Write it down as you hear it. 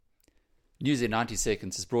News in 90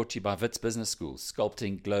 Seconds is brought to you by Wits Business School,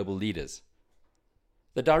 sculpting global leaders.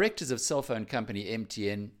 The directors of cell phone company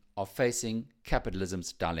MTN are facing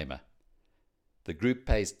capitalism's dilemma. The group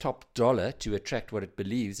pays top dollar to attract what it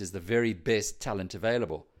believes is the very best talent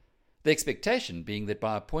available. The expectation being that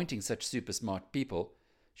by appointing such super smart people,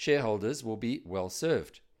 shareholders will be well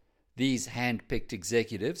served. These hand-picked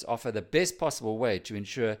executives offer the best possible way to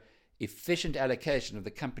ensure efficient allocation of the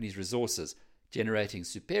company's resources, generating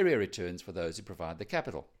superior returns for those who provide the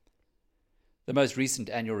capital. The most recent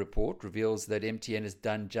annual report reveals that MTN has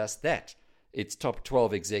done just that. Its top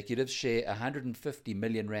 12 executives share 150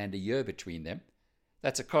 million rand a year between them.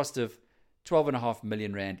 That's a cost of 12.5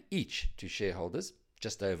 million rand each to shareholders,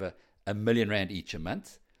 just over R1 million each a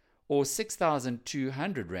month, or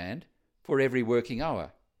 6,200 rand for every working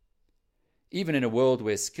hour. Even in a world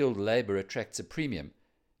where skilled labor attracts a premium,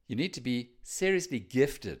 you need to be seriously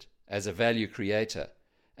gifted as a value creator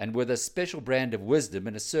and with a special brand of wisdom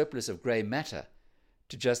and a surplus of grey matter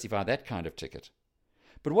to justify that kind of ticket.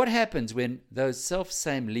 But what happens when those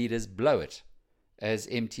self-same leaders blow it, as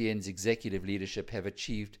MTN's executive leadership have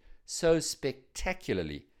achieved so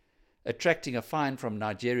spectacularly, attracting a fine from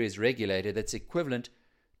Nigeria's regulator that's equivalent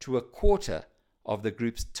to a quarter of the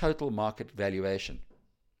group's total market valuation?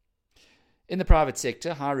 In the private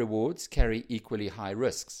sector, high rewards carry equally high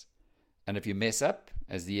risks. And if you mess up,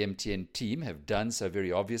 as the MTN team have done so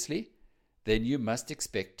very obviously, then you must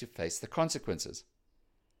expect to face the consequences.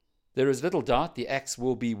 There is little doubt the axe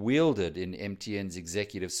will be wielded in MTN's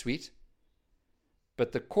executive suite.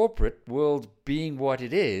 But the corporate world being what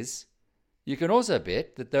it is, you can also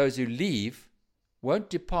bet that those who leave won't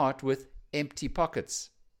depart with empty pockets.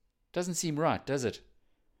 Doesn't seem right, does it?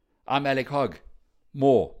 I'm Alec Hogg.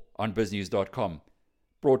 More on biznews.com.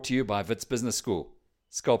 Brought to you by Wits Business School,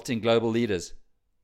 sculpting global leaders.